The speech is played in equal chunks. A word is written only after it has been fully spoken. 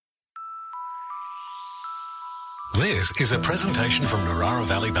This is a presentation from Narara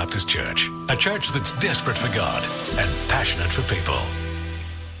Valley Baptist Church, a church that's desperate for God and passionate for people.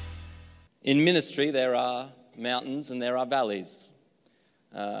 In ministry, there are mountains and there are valleys.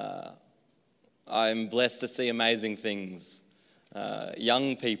 I'm blessed to see amazing things.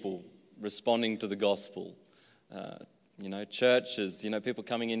 Young people responding to the gospel. Churches, people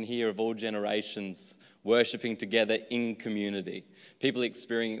coming in here of all generations, worshipping together in community. People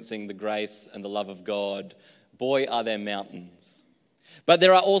experiencing the grace and the love of God. Boy, are there mountains. But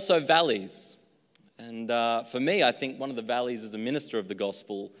there are also valleys. And for me, I think one of the valleys as a minister of the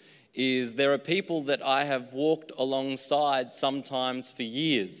gospel is there are people that I have walked alongside sometimes for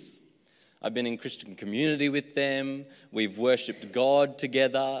years. I've been in Christian community with them. We've worshipped God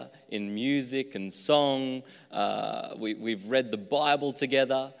together in music and song. We've read the Bible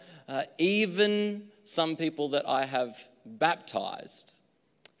together. Even some people that I have baptized.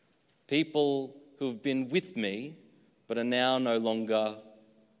 People who have been with me but are now no longer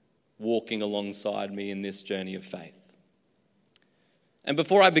walking alongside me in this journey of faith. And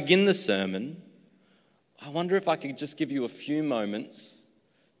before I begin the sermon, I wonder if I could just give you a few moments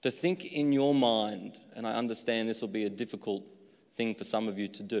to think in your mind, and I understand this will be a difficult thing for some of you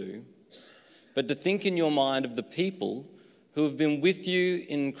to do, but to think in your mind of the people who have been with you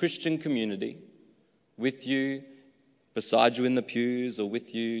in Christian community, with you beside you in the pews or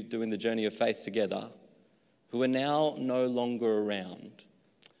with you doing the journey of faith together, who are now no longer around.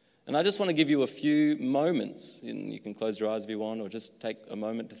 And I just want to give you a few moments, and you can close your eyes if you want, or just take a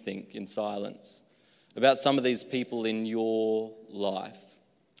moment to think in silence about some of these people in your life.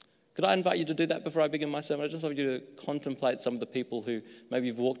 Could I invite you to do that before I begin my sermon? I just want you to contemplate some of the people who maybe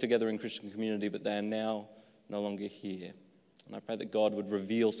you've walked together in Christian community, but they are now no longer here. And I pray that God would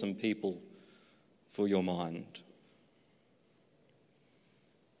reveal some people for your mind.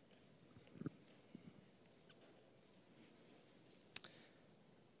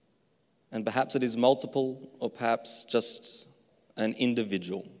 And perhaps it is multiple, or perhaps just an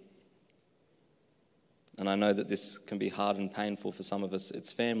individual. And I know that this can be hard and painful for some of us.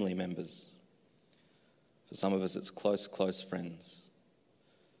 It's family members. For some of us, it's close friends.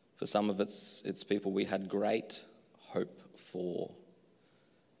 For some of it's people we had great hope for.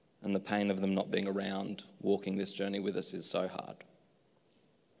 And the pain of them not being around, walking this journey with us, is so hard.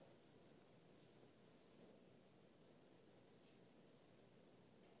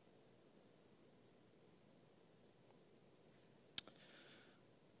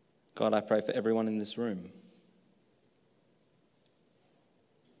 God, I pray for everyone in this room.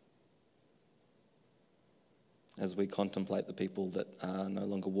 As we contemplate the people that are no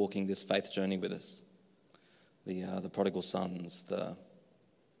longer walking this faith journey with us, the prodigal sons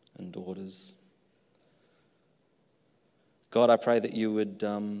and daughters. God, I pray that you would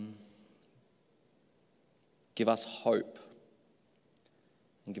give us hope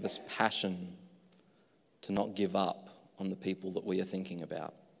and give us passion to not give up on the people that we are thinking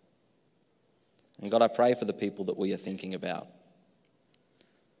about. And God, I pray for the people that we are thinking about.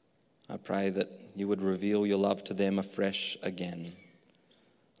 I pray that you would reveal your love to them afresh again.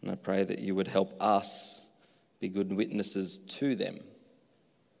 And I pray that you would help us be good witnesses to them.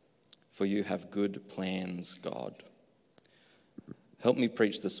 For you have good plans, God. Help me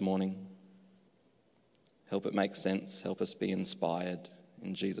preach this morning. Help it make sense. Help us be inspired.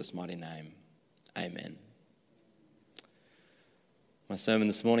 In Jesus' mighty name, amen. My sermon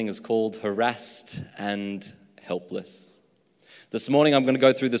this morning is called Harassed and Helpless. This morning I'm going to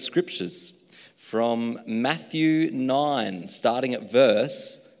go through the scriptures from Matthew 9, starting at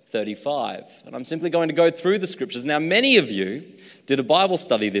verse 35. And I'm simply going to go through the scriptures. Now, many of you did a Bible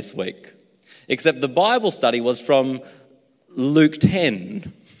study this week, except the Bible study was from Luke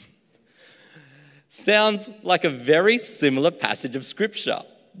 10. Sounds like a very similar passage of scripture,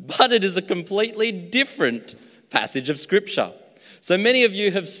 but it is a completely different passage of scripture. So many of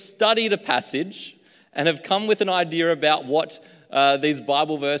you have studied a passage and have come with an idea about what these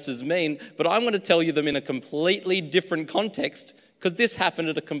Bible verses mean, but I'm going to tell you them in a completely different context because this happened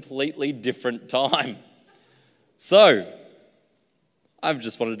at a completely different time. So, I've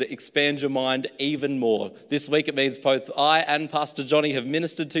just wanted to expand your mind even more. This week it means both I and Pastor Johnny have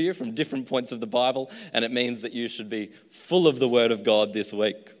ministered to you from different points of the Bible, and it means that you should be full of the Word of God this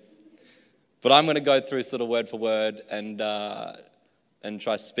week. But I'm going to go through sort of word for word and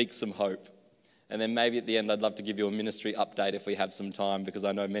try to speak some hope. And then maybe at the end, I'd love to give you a ministry update if we have some time, because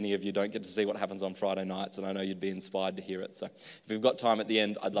I know many of you don't get to see what happens on Friday nights, and I know you'd be inspired to hear it. So if we've got time at the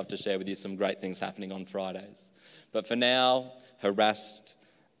end, I'd love to share with you some great things happening on Fridays. But for now, harassed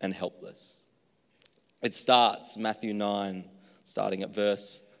and helpless. It starts, Matthew 9, starting at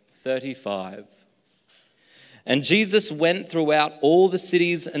verse 35. And Jesus went throughout all the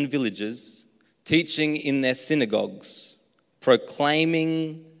cities and villages, teaching in their synagogues,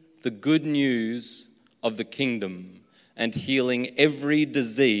 proclaiming the good news of the kingdom and healing every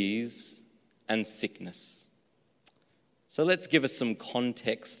disease and sickness. So let's give us some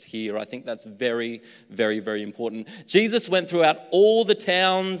context here. I think that's very, very, very important. Jesus went throughout all the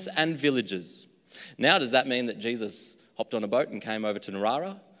towns and villages. Now, does that mean that Jesus hopped on a boat and came over to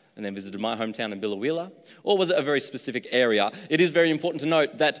Narara and then visited my hometown in Billawheeler? Or was it a very specific area? It is very important to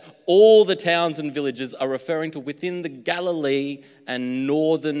note that all the towns and villages are referring to within the Galilee and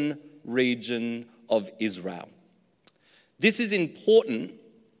northern region of Israel. This is important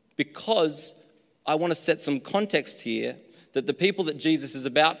because I want to set some context here that the people that Jesus is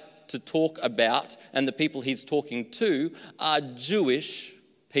about to talk about and the people he's talking to are Jewish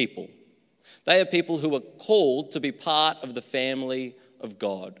people. They are people who are called to be part of the family of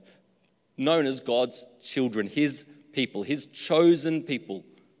God, known as God's children, his people, his chosen people.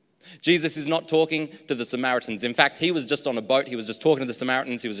 Jesus is not talking to the Samaritans. In fact, he was just on a boat. He was just talking to the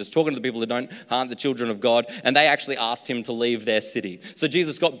Samaritans. He was just talking to the people who aren't the children of God. And they actually asked him to leave their city. So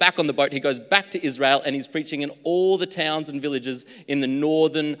Jesus got back on the boat. He goes back to Israel and he's preaching in all the towns and villages in the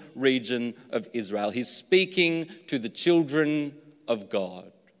northern region of Israel. He's speaking to the children of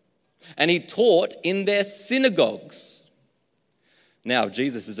God. And he taught in their synagogues. Now,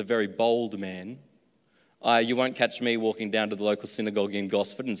 Jesus is a very bold man. You won't catch me walking down to the local synagogue in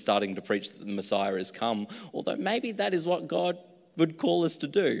Gosford and starting to preach that the Messiah has come, although maybe that is what God would call us to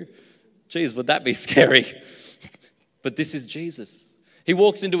do. Geez, would that be scary? But this is Jesus. He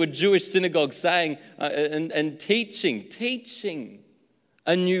walks into a Jewish synagogue saying and teaching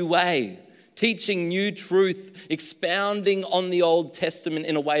a new way, teaching new truth, expounding on the Old Testament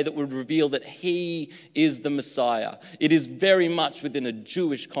in a way that would reveal that he is the Messiah. It is very much within a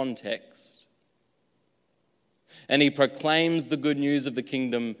Jewish context. And he proclaims the good news of the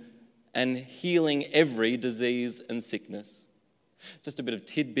kingdom and healing every disease and sickness. Just a bit of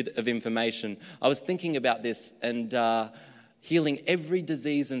tidbit of information. I was thinking about this and healing every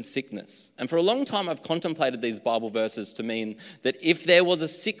disease and sickness. And for a long time, I've contemplated these Bible verses to mean that if there was a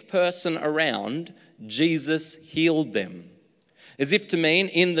sick person around, Jesus healed them. As if to mean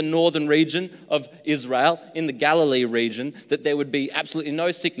in the northern region of Israel, in the Galilee region, that there would be absolutely no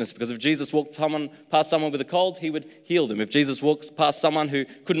sickness, because if Jesus walked past someone with a cold, he would heal them. If Jesus walks past someone who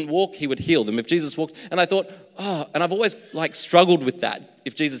couldn't walk, he would heal them. If Jesus walked, and I thought, and I've always struggled with that,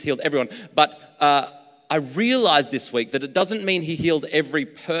 if Jesus healed everyone. But I realized this week that it doesn't mean he healed every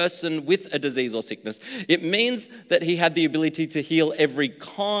person with a disease or sickness. It means that he had the ability to heal every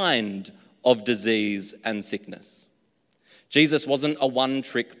kind of disease and sickness. Jesus wasn't a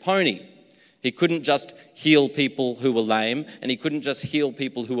one-trick pony. He couldn't just heal people who were lame, and he couldn't just heal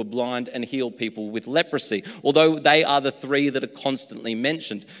people who were blind and heal people with leprosy, although they are the three that are constantly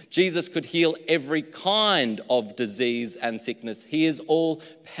mentioned. Jesus could heal every kind of disease and sickness. He is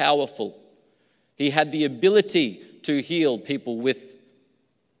all-powerful. He had the ability to heal people with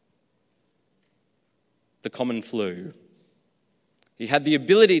the common flu. He had the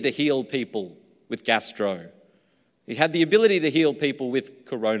ability to heal people with gastro. He had the ability to heal people with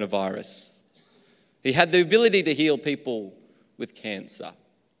coronavirus. He had the ability to heal people with cancer.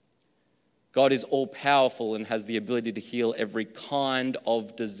 God is all-powerful and has the ability to heal every kind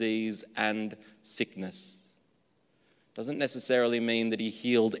of disease and sickness. Doesn't necessarily mean that he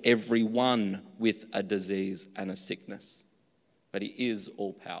healed everyone with a disease and a sickness, but he is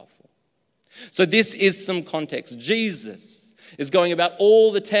all-powerful. So this is some context. Jesus is going about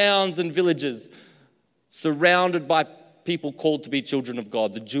all the towns and villages surrounded by people called to be children of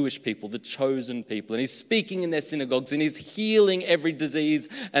God, the Jewish people, the chosen people. And he's speaking in their synagogues and he's healing every disease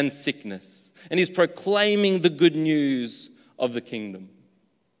and sickness. And he's proclaiming the good news of the kingdom.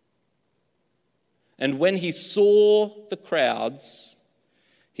 And when he saw the crowds,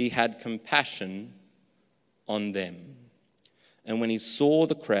 he had compassion on them. And when he saw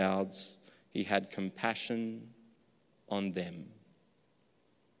the crowds, he had compassion on them.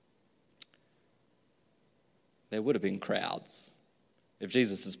 There would have been crowds. If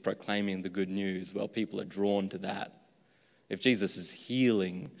Jesus is proclaiming the good news, well, people are drawn to that. If Jesus is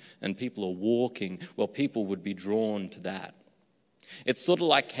healing and people are walking, well, people would be drawn to that. It's sort of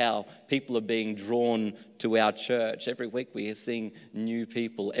like how people are being drawn to our church. Every week we are seeing new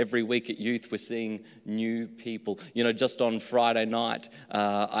people. Every week at youth we're seeing new people. You know, just on Friday night,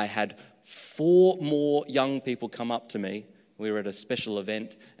 I had 4 more young people come up to me. We were at a special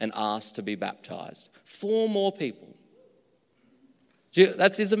event and asked to be baptized. 4 more people.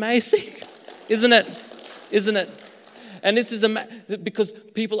 That is amazing, isn't it? Isn't it? And this is because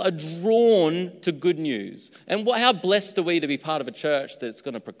people are drawn to good news. And how blessed are we to be part of a church that's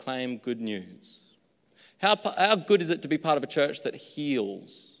going to proclaim good news? How good is it to be part of a church that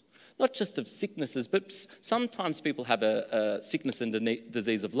heals? Not just of sicknesses, but sometimes people have a sickness and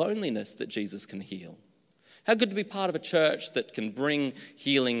disease of loneliness that Jesus can heal. How good to be part of a church that can bring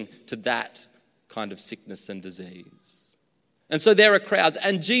healing to that kind of sickness and disease. And so there are crowds,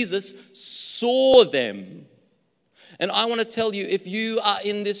 and Jesus saw them. And I want to tell you, if you are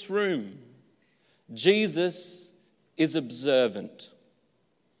in this room, Jesus is observant.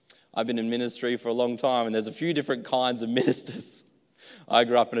 I've been in ministry for a long time, and there's a few different kinds of ministers. I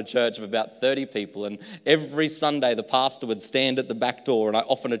grew up in a church of about 30 people, and every Sunday the pastor would stand at the back door, and I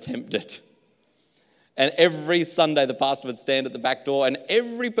often attempt it. And every Sunday the pastor would stand at the back door, and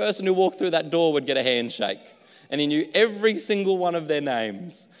every person who walked through that door would get a handshake. And he knew every single one of their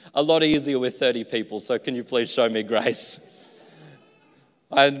names. A lot easier with 30 people, so can you please show me grace?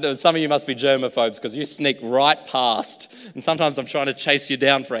 Some of you must be germaphobes because you sneak right past, and sometimes I'm trying to chase you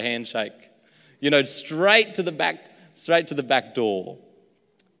down for a handshake. Straight to the back door.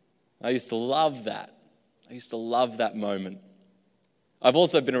 I used to love that. I used to love that moment. I've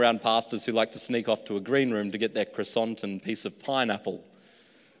also been around pastors who like to sneak off to a green room to get their croissant and piece of pineapple.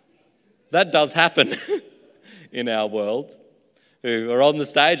 That does happen in our world, who are on the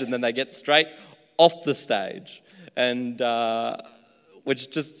stage and then they get straight off the stage, and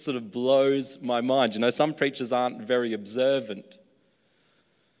which just sort of blows my mind. Some preachers aren't very observant,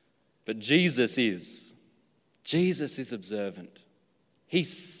 but Jesus is. Jesus is observant. He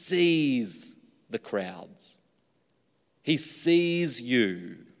sees the crowds. He sees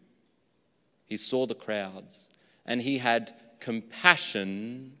you. He saw the crowds, and he had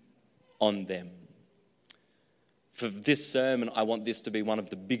compassion on them. For this sermon, I want this to be one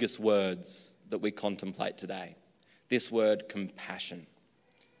of the biggest words that we contemplate today. This word, compassion.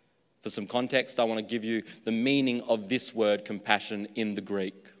 For some context, I want to give you the meaning of this word, compassion, in the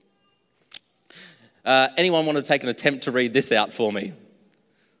Greek. Anyone want to take an attempt to read this out for me?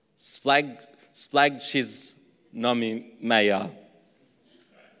 Splagchisnomimeia.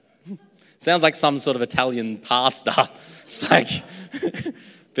 Sounds like some sort of Italian pasta. Splag.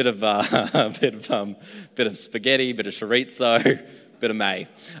 bit of spaghetti, bit of chorizo, bit of may.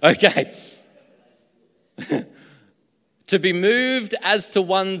 Okay. To be moved as to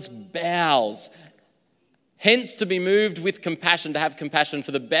one's bowels. Hence, to be moved with compassion, to have compassion,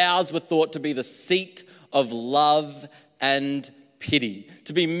 for the bowels were thought to be the seat of love and pity.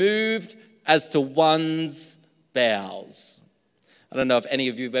 To be moved as to one's bowels. I don't know if any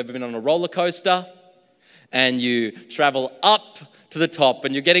of you have ever been on a roller coaster and you travel up to the top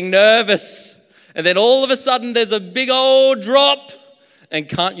and you're getting nervous, and then all of a sudden there's a big old drop, and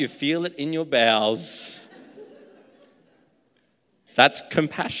can't you feel it in your bowels? That's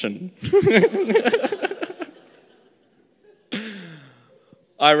compassion.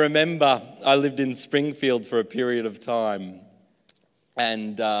 I remember I lived in Springfield for a period of time,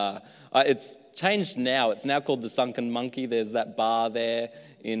 and it's changed now. It's now called the Sunken Monkey. There's that bar there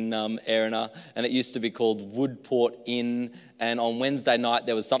in Erina, and it used to be called Woodport Inn. And on Wednesday night,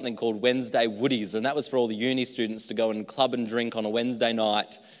 there was something called Wednesday Woodies, and that was for all the uni students to go and club and drink on a Wednesday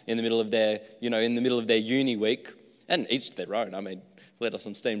night in the middle of their, uni week, and each to their own. I mean, let off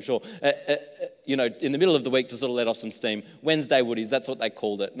some steam, sure. In the middle of the week to sort of let off some steam. Wednesday Woodies, that's what they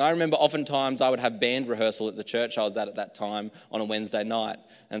called it. And I remember oftentimes I would have band rehearsal at the church I was at that time on a Wednesday night.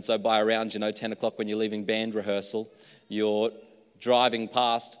 And so by around, 10 o'clock when you're leaving band rehearsal, you're driving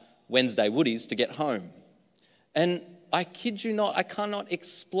past Wednesday Woodies to get home. And I kid you not, I cannot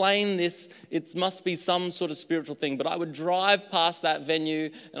explain this. It must be some sort of spiritual thing. But I would drive past that venue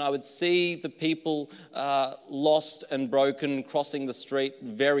and I would see the people lost and broken, crossing the street,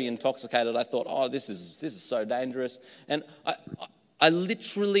 very intoxicated. I thought, oh, this is so dangerous. And I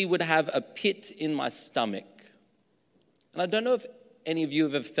literally would have a pit in my stomach. And I don't know if any of you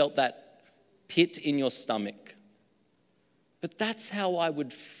have ever felt that pit in your stomach. But that's how I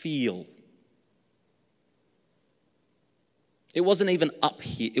would feel. It wasn't even up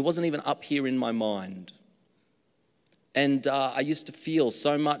here. It wasn't even up here in my mind. And I used to feel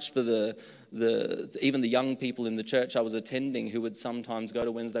so much for even the young people in the church I was attending who would sometimes go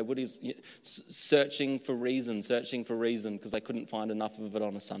to Wednesday Woodies searching for reason because they couldn't find enough of it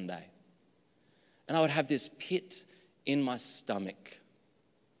on a Sunday. And I would have this pit in my stomach.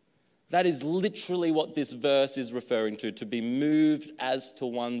 That is literally what this verse is referring to be moved as to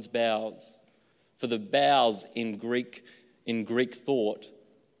one's bowels. For the bowels in Greek thought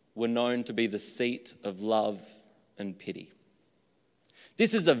were known to be the seat of love and pity.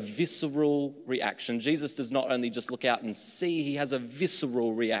 This is a visceral reaction. Jesus does not only just look out and see, he has a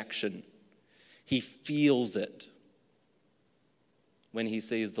visceral reaction. He feels it when he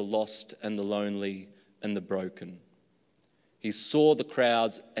sees the lost and the lonely and the broken. He saw the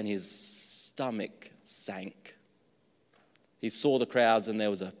crowds and his stomach sank. He saw the crowds and there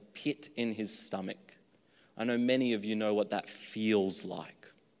was a pit in his stomach. I know many of you know what that feels like.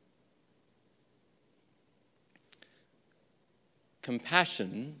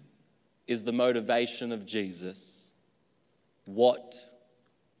 Compassion is the motivation of Jesus. What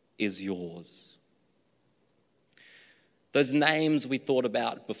is yours? Those names we thought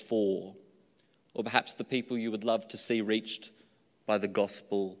about before, or perhaps the people you would love to see reached by the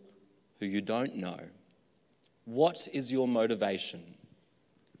gospel who you don't know. What is your motivation?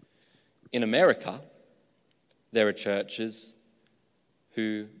 In America, there are churches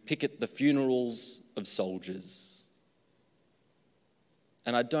who picket the funerals of soldiers.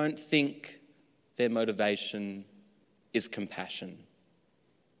 And I don't think their motivation is compassion.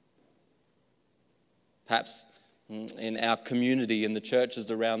 Perhaps in our community, in the churches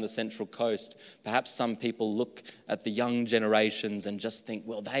around the Central Coast, perhaps some people look at the young generations and just think,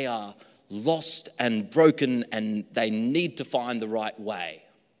 well, they are lost and broken and they need to find the right way.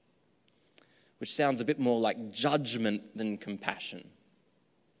 Which sounds a bit more like judgment than compassion.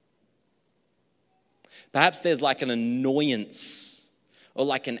 Perhaps there's like an annoyance or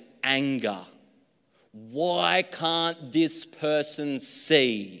like an anger. Why can't this person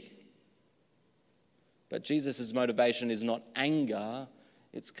see? But Jesus' motivation is not anger,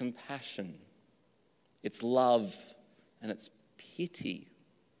 it's compassion. It's love and it's pity.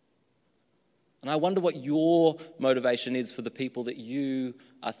 And I wonder what your motivation is for the people that you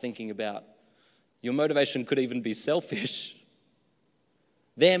are thinking about. Your motivation could even be selfish.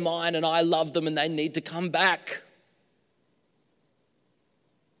 They're mine and I love them and they need to come back.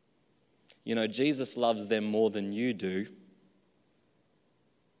 You know, Jesus loves them more than you do.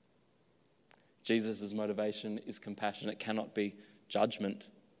 Jesus' motivation is compassion. It cannot be judgment.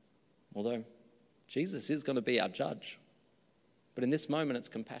 Although Jesus is going to be our judge. But in this moment, it's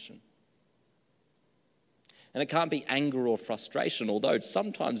compassion. And it can't be anger or frustration, although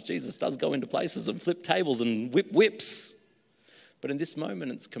sometimes Jesus does go into places and flip tables and whip whips. But in this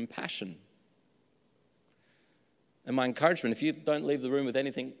moment, it's compassion. And my encouragement, if you don't leave the room with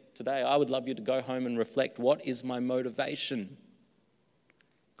anything today, I would love you to go home and reflect, what is my motivation?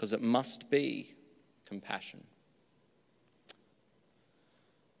 Because it must be compassion.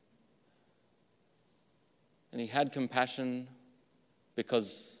 And he had compassion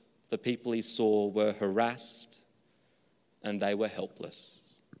because the people he saw were harassed and they were helpless.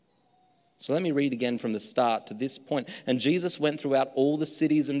 So let me read again from the start to this point. And Jesus went throughout all the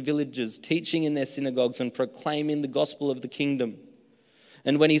cities and villages, teaching in their synagogues and proclaiming the gospel of the kingdom.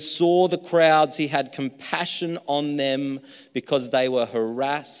 And when he saw the crowds, he had compassion on them because they were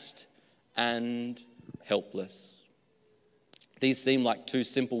harassed and helpless. These seem like two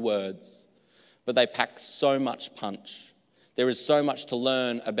simple words, but they pack so much punch. There is so much to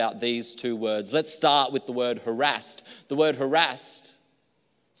learn about these two words. Let's start with the word harassed. The word harassed,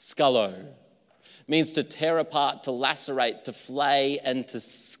 scullo, means to tear apart, to lacerate, to flay, and to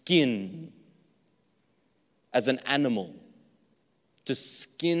skin as an animal. To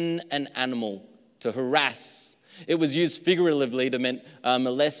skin an animal, to harass. It was used figuratively to mean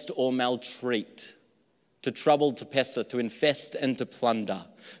molest or maltreat, to trouble, to pester, to infest and to plunder.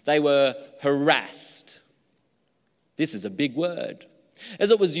 They were harassed. This is a big word.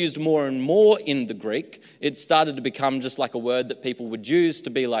 As it was used more and more in the Greek, it started to become just like a word that people would use to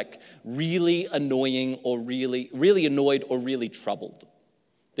be like really annoying or really annoyed or really troubled.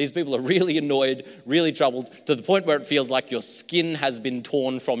 These people are really annoyed, really troubled, to the point where it feels like your skin has been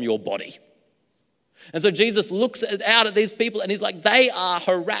torn from your body. And so Jesus looks out at these people and he's like, they are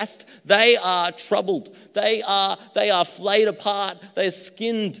harassed, they are troubled, they are flayed apart, they're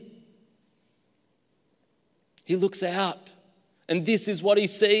skinned. He looks out and this is what he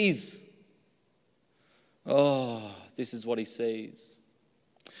sees. Oh, this is what he sees.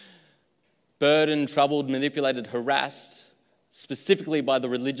 Burdened, troubled, manipulated, harassed, specifically by the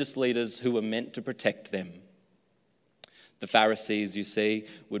religious leaders who were meant to protect them. The Pharisees, you see,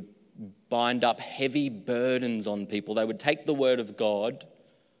 would bind up heavy burdens on people. They would take the word of God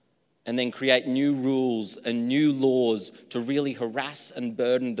and then create new rules and new laws to really harass and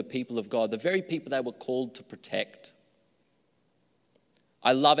burden the people of God, the very people they were called to protect.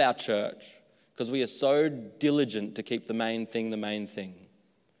 I love our church because we are so diligent to keep the main thing the main thing.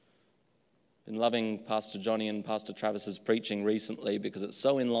 Been loving Pastor Johnny and Pastor Travis's preaching recently because it's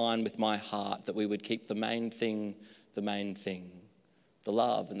so in line with my heart that we would keep the main thing the main thing. the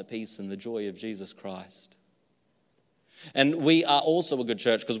love and the peace and the joy of Jesus Christ. And we are also a good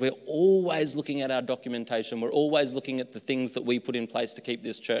church because we're always looking at our documentation. We're always looking at the things that we put in place to keep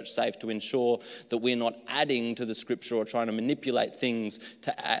this church safe, to ensure that we're not adding to the scripture or trying to manipulate things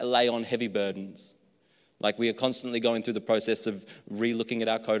to lay on heavy burdens. Like, we are constantly going through the process of re-looking at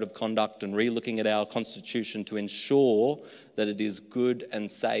our code of conduct and re-looking at our constitution to ensure that it is good and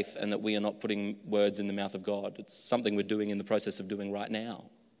safe and that we are not putting words in the mouth of God. It's something we're doing in the process of doing right now.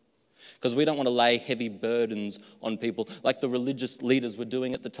 Because we don't want to lay heavy burdens on people like the religious leaders were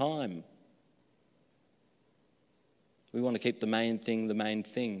doing at the time. We want to keep the main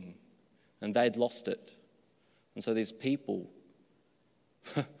thing. And they'd lost it. And so these people...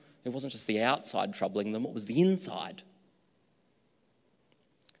 It wasn't just the outside troubling them, it was the inside.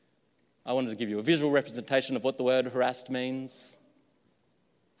 I wanted to give you a visual representation of what the word harassed means.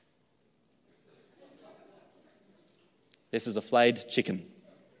 This is a flayed chicken.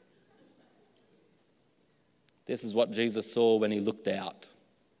 This is what Jesus saw when he looked out.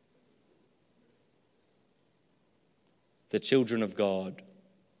 The children of God,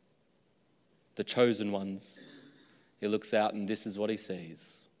 the chosen ones. He looks out and this is what he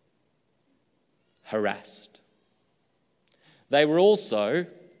sees. Harassed. They were also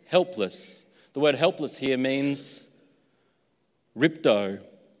helpless. The word helpless here means ripto,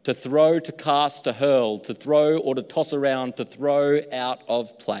 to throw, to cast, to hurl, to throw or to toss around, to throw out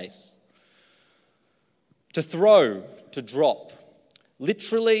of place. To throw, to drop.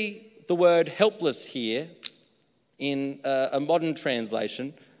 Literally, the word helpless here in a modern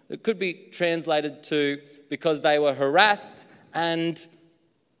translation, it could be translated to because they were harassed and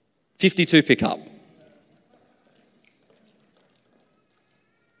 52 pickup.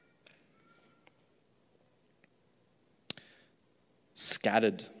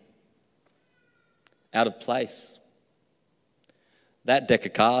 Scattered. Out of place. That deck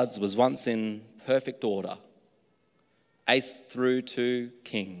of cards was once in perfect order. Ace through to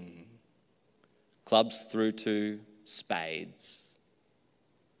king. Clubs through to spades.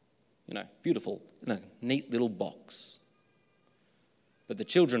 Beautiful, in a neat little box. But the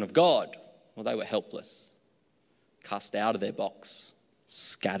children of God, well, they were helpless, cast out of their box,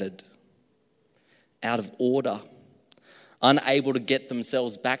 scattered, out of order, unable to get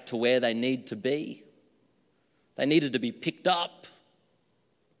themselves back to where they need to be. They needed to be picked up.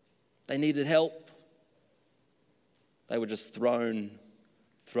 They needed help. They were just thrown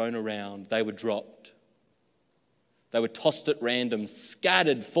around. They were dropped. They were tossed at random,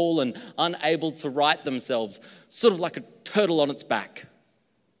 scattered, fallen, unable to right themselves, sort of like a turtle on its back.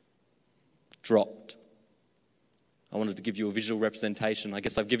 Dropped. I wanted to give you a visual representation. I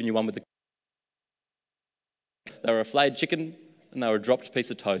guess I've given you one with the... They were a flayed chicken and they were a dropped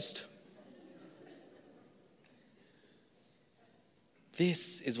piece of toast.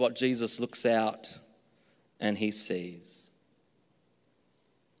 This is what Jesus looks out and he sees.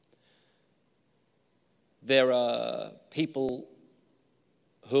 There are people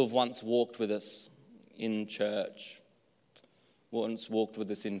who have once walked with us in church, once walked with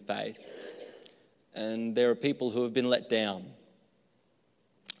us in faith. And there are people who have been let down,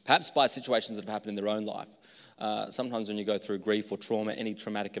 perhaps by situations that have happened in their own life. Sometimes when you go through grief or trauma, any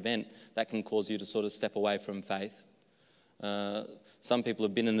traumatic event, that can cause you to sort of step away from faith. Some people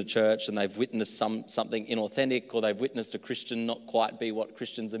have been in a church and they've witnessed something inauthentic, or they've witnessed a Christian not quite be what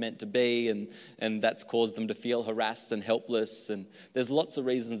Christians are meant to be, and that's caused them to feel harassed and helpless. And there's lots of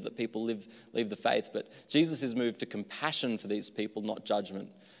reasons that people leave the faith, but Jesus is moved to compassion for these people, not judgment.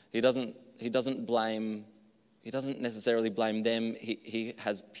 He doesn't necessarily blame them. He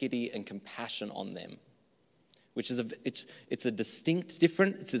has pity and compassion on them, which is it's a distinct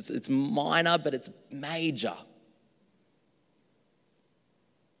difference. It's minor, but it's major.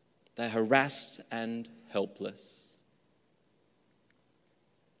 They're harassed and helpless,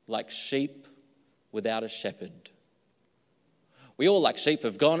 like sheep without a shepherd. We all, like sheep,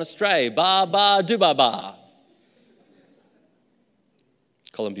 have gone astray. Ba, ba, do, ba, ba.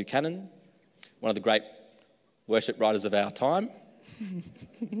 Colin Buchanan, one of the great worship writers of our time.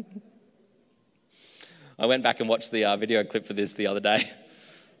 I went back and watched the video clip for this the other day.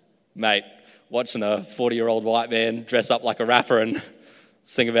 Mate, watching a 40-year-old white man dress up like a rapper and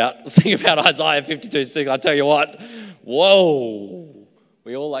sing about Isaiah 52:6. I tell you what, whoa.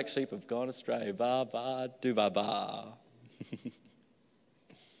 We all like sheep have gone astray. Ba, ba, do, ba, ba.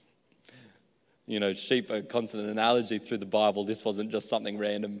 Sheep are a constant analogy through the Bible. This wasn't just something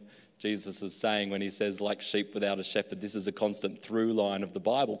random Jesus is saying when he says like sheep without a shepherd. This is a constant through line of the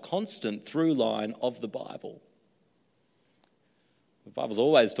Bible. Constant through line of the Bible. The Bible's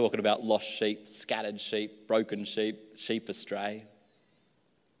always talking about lost sheep, scattered sheep, broken sheep, sheep astray.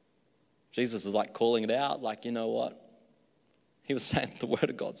 Jesus is like calling it out, like, you know what? He was saying the word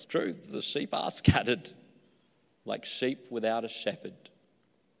of God's truth. The sheep are scattered like sheep without a shepherd.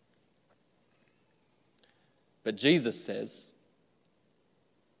 But Jesus says,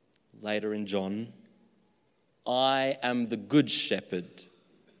 later in John, I am the good shepherd,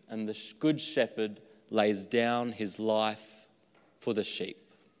 and the good shepherd lays down his life for the sheep.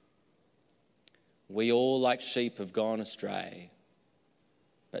 We all, like sheep, have gone astray.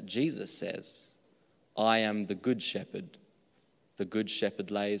 But Jesus says, I am the good shepherd. The good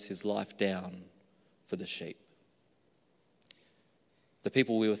shepherd lays his life down for the sheep. The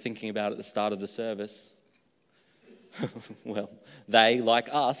people we were thinking about at the start of the service, well, they, like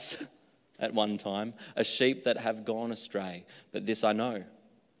us, at one time, are sheep that have gone astray. But this I know,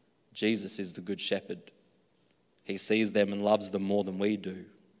 Jesus is the good shepherd. He sees them and loves them more than we do.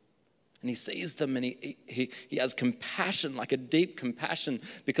 And he sees them and he has compassion, like a deep compassion,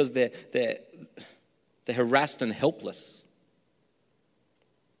 because they're harassed and helpless.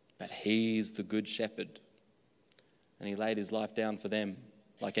 But he's the good shepherd. And he laid his life down for them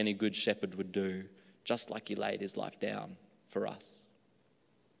like any good shepherd would do, just like he laid his life down for us.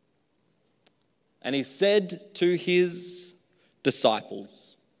 And he said to his disciples,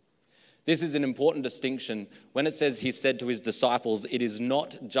 this is an important distinction. When it says he said to his disciples, it is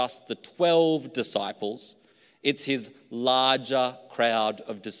not just the 12 disciples, it's his larger crowd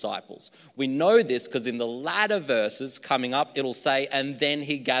of disciples. We know this because in the latter verses coming up, it'll say, and then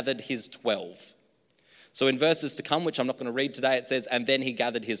he gathered his 12. So in verses to come, which I'm not going to read today, it says, and then he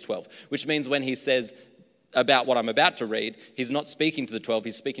gathered his 12, which means when he says about what I'm about to read, he's not speaking to the 12,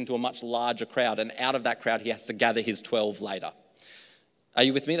 he's speaking to a much larger crowd, and out of that crowd, he has to gather his 12 later. Are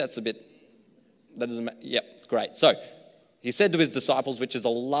you with me? That doesn't matter. Yep, great. So he said to his disciples, which is a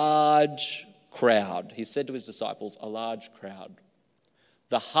large crowd. He said to his disciples, a large crowd.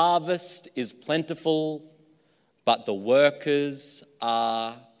 The harvest is plentiful, but the workers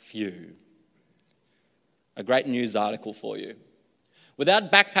are few. A great news article for you.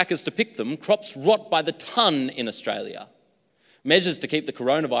 Without backpackers to pick them, crops rot by the ton in Australia. Measures to keep the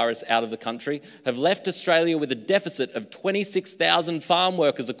coronavirus out of the country have left Australia with a deficit of 26,000 farm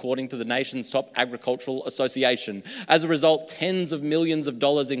workers, according to the nation's top agricultural association. As a result, tens of millions of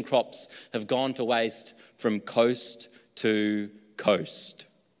dollars in crops have gone to waste from coast to coast.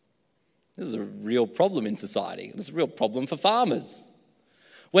 This is a real problem in society. It's a real problem for farmers.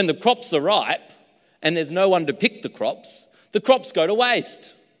 When the crops are ripe and there's no one to pick the crops go to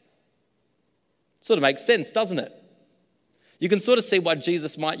waste. Sort of makes sense, doesn't it? You can sort of see why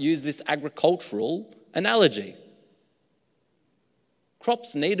Jesus might use this agricultural analogy.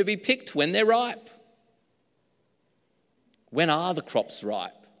 Crops need to be picked when they're ripe. When are the crops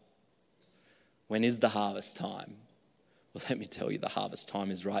ripe? When is the harvest time? Well, let me tell you, the harvest time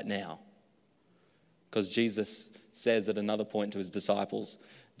is right now. Because Jesus says at another point to his disciples,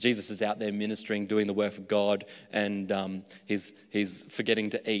 Jesus is out there ministering, doing the work of God, and he's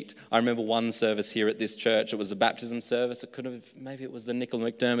forgetting to eat. I remember one service here at this church. It was a baptism service. Maybe it was the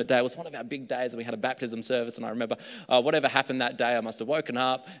Nicola McDermott day. It was one of our big days, and we had a baptism service. And I remember whatever happened that day, I must have woken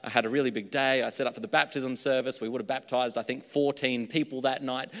up. I had a really big day. I set up for the baptism service. We would have baptized, I think, 14 people that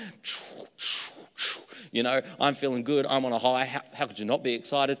night. You know, I'm feeling good. I'm on a high. How could you not be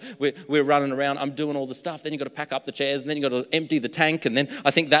excited? We're running around. I'm doing all the stuff. Then you've got to pack up the chairs. And then you've got to empty the tank. And then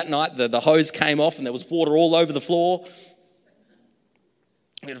I think that night the hose came off and there was water all over the floor.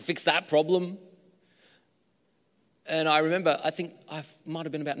 We had to fix that problem. And I remember, I think I might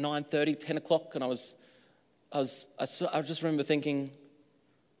have been about 9:30, 10 o'clock. And I just remember thinking,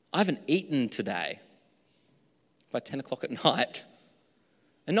 I haven't eaten today by 10 o'clock at night.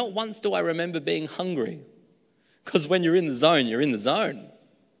 And not once do I remember being hungry. Because when you're in the zone, you're in the zone.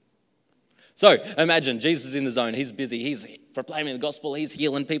 So imagine Jesus is in the zone. He's busy. He's proclaiming the gospel. He's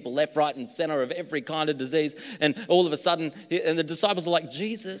healing people left, right, and center of every kind of disease. And all of a sudden, and the disciples are like,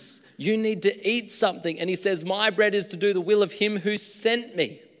 Jesus, you need to eat something. And he says, my bread is to do the will of him who sent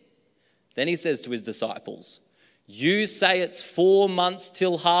me. Then he says to his disciples, you say it's 4 months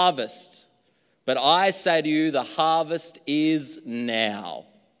till harvest, but I say to you, the harvest is now.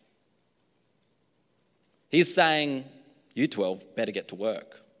 He's saying, you 12 better get to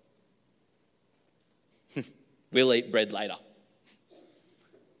work. We'll eat bread later.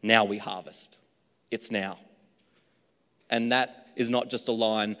 Now we harvest. It's now. And that is not just a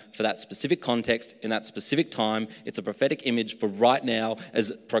line for that specific context in that specific time. It's a prophetic image for right now,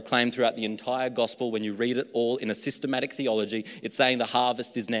 as proclaimed throughout the entire gospel. When you read it all in a systematic theology, it's saying the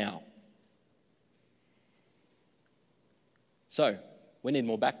harvest is now. So, we need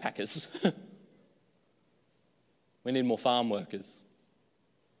more backpackers. We need more farm workers.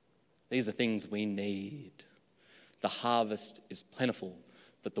 These are things we need. The harvest is plentiful,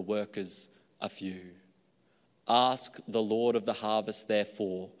 but the workers are few. Ask the Lord of the harvest,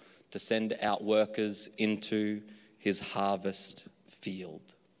 therefore, to send out workers into his harvest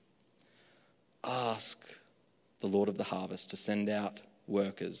field. Ask the Lord of the harvest to send out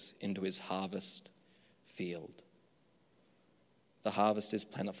workers into his harvest field. The harvest is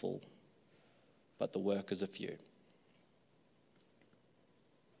plentiful, but the workers are few.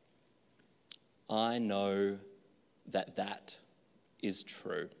 I know that is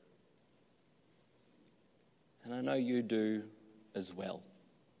true. And I know you do as well.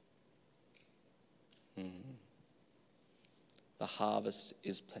 The harvest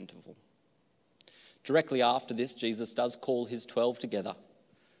is plentiful. Directly after this, Jesus does call his 12 together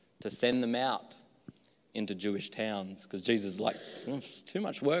to send them out into Jewish towns, because Jesus is like, it's too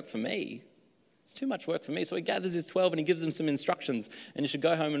much work for me. It's too much work for me. So he gathers his 12 and he gives them some instructions, and you should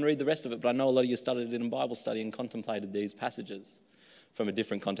go home and read the rest of it. But I know a lot of you studied it in Bible study and contemplated these passages from a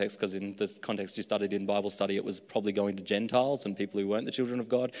different context, because in the context you studied in Bible study, it was probably going to Gentiles and people who weren't the children of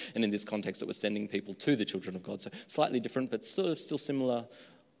God. And in this context, it was sending people to the children of God. So slightly different, but sort of still similar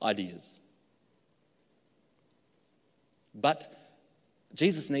ideas. But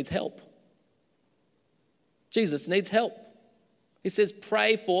Jesus needs help. Jesus needs help. He says,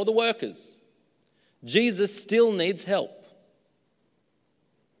 pray for the workers. Jesus still needs help.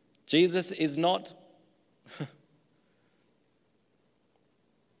 Jesus is not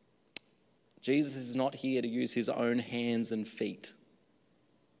Jesus is not here to use his own hands and feet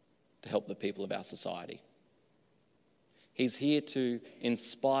to help the people of our society. He's here to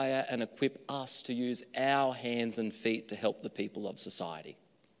inspire and equip us to use our hands and feet to help the people of society.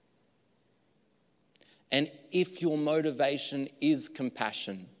 And if your motivation is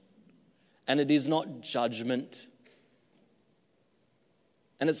compassion, and it is not judgment,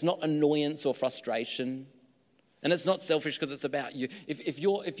 and it's not annoyance or frustration, and it's not selfish because it's about you. If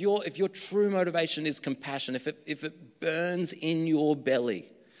your true motivation is compassion, if it burns in your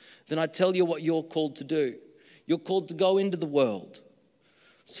belly, then I tell you what you're called to do. You're called to go into the world.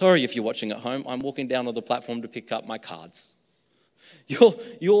 Sorry if you're watching at home. I'm walking down on the platform to pick up my cards. Your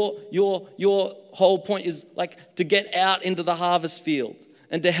whole point is like to get out into the harvest field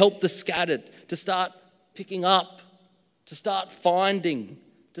and to help the scattered, to start picking up, to start finding,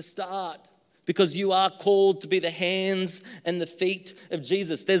 to start. Because you are called to be the hands and the feet of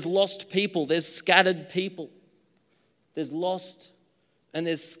Jesus. There's lost people, there's scattered people. There's lost and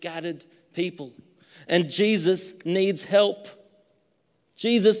there's scattered people. And Jesus needs help.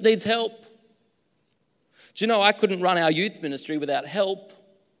 Jesus needs help. Do you know I couldn't run our youth ministry without help?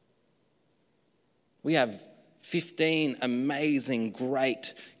 We have 15 amazing,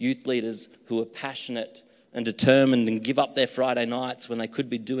 great youth leaders who are passionate and determined and give up their Friday nights when they could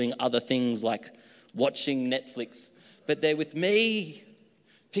be doing other things like watching Netflix. But they're with me,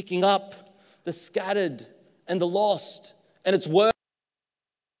 picking up the scattered and the lost. And it's work.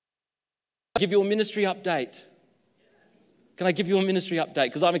 I'll give you a ministry update. Can I give you a ministry update?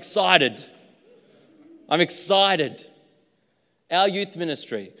 Because I'm excited. I'm excited. Our youth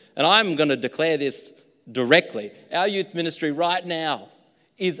ministry, and I'm going to declare this directly, our youth ministry right now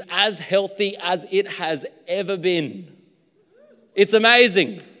is as healthy as it has ever been. It's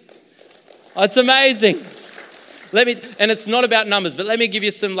amazing. It's amazing. And it's not about numbers, but let me give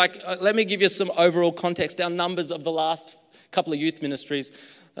you some overall context. Our numbers of the last couple of youth ministries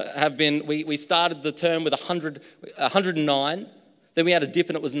have been, we started the term with 109, then we had a dip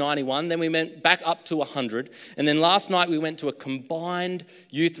and it was 91, then we went back up to 100, and then last night we went to a combined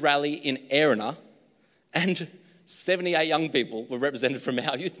youth rally in Erina, and 78 young people were represented from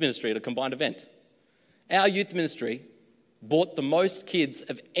our youth ministry at a combined event. Our youth ministry brought the most kids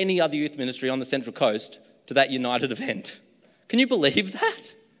of any other youth ministry on the Central Coast to that United event. Can you believe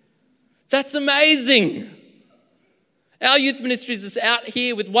that? That's amazing. Our youth ministries is out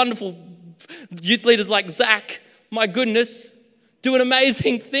here with wonderful youth leaders like Zach, my goodness, doing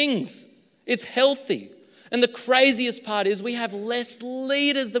amazing things. It's healthy. And the craziest part is we have less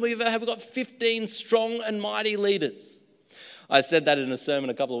leaders than we've ever had. We've got 15 strong and mighty leaders. I said that in a sermon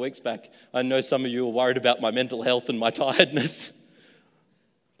a couple of weeks back. I know some of you are worried about my mental health and my tiredness.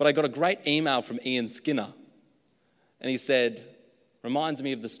 But I got a great email from Ian Skinner. And he said, reminds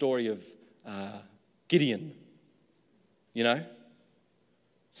me of the story of Gideon. You know?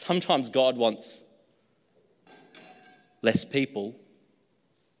 Sometimes God wants less people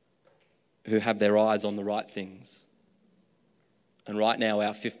who have their eyes on the right things. And right now,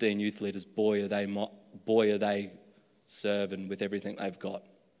 our 15 youth leaders, boy, are they serving with everything they've got.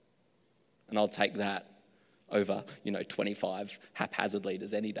 And I'll take that over, 25 haphazard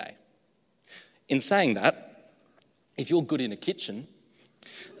leaders any day. In saying that, if you're good in a kitchen,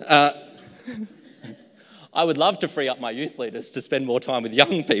 I would love to free up my youth leaders to spend more time with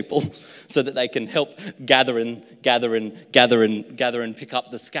young people so that they can help gather and pick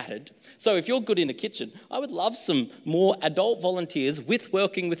up the scattered. So if you're good in a kitchen, I would love some more adult volunteers with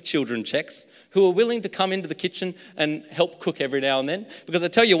working with children checks who are willing to come into the kitchen and help cook every now and then. Because I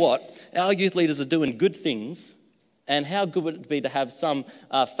tell you what, our youth leaders are doing good things. And how good would it be to have some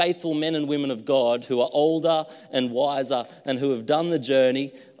faithful men and women of God who are older and wiser and who have done the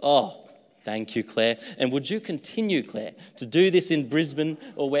journey. Oh, thank you, Claire. And would you continue, Claire, to do this in Brisbane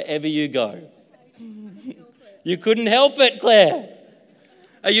or wherever you go? You couldn't help it, Claire.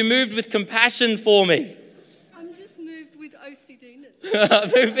 Are you moved with compassion for me? I'm just moved with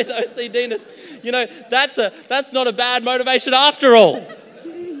OCD-ness. Moved with OCD-ness. You know, that's not a bad motivation after all.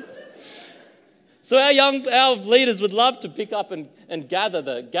 So our leaders would love to pick up and gather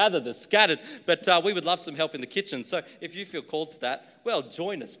the scattered, but we would love some help in the kitchen. So if you feel called to that, well,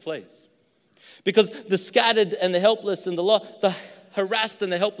 join us, please. Because the scattered and the helpless and the harassed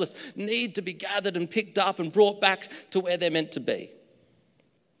and the helpless need to be gathered and picked up and brought back to where they're meant to be.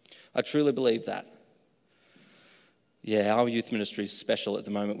 I truly believe that. Yeah, our youth ministry is special at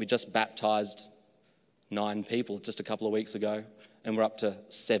the moment. We just baptised 9 people just a couple of weeks ago, and we're up to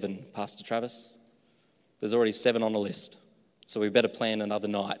 7, Pastor Travis. There's already 7 on the list, so we better plan another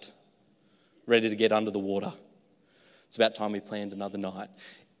night, ready to get under the water. It's about time we planned another night.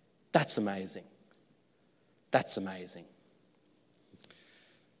 That's amazing. That's amazing.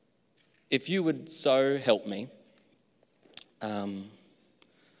 If you would so help me,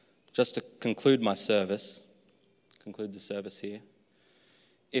 just to conclude the service here,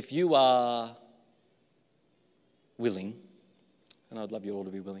 if you are willing, and I'd love you all to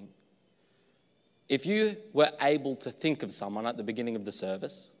be willing, if you were able to think of someone at the beginning of the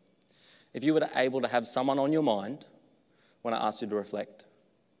service, if you were able to have someone on your mind when I asked you to reflect,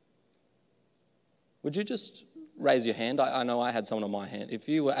 would you just raise your hand? I know I had someone on my hand. If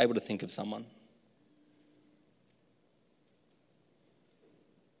you were able to think of someone.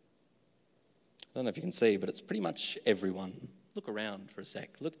 I don't know if you can see, but it's pretty much everyone. Look around for a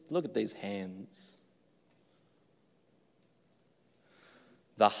sec. Look at these hands.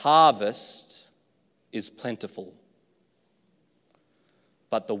 The harvest is plentiful,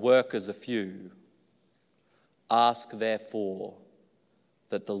 but the workers are few. Ask therefore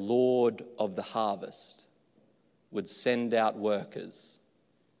that the Lord of the harvest would send out workers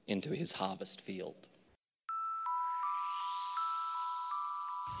into his harvest field.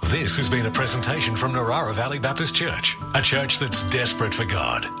 This has been a presentation from Narara Valley Baptist Church, a church that's desperate for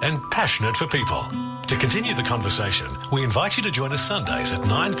God and passionate for people. To continue the conversation, we invite you to join us Sundays at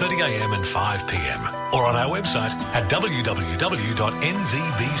 9:30 a.m. and 5 p.m. or on our website at www.nvbc.info.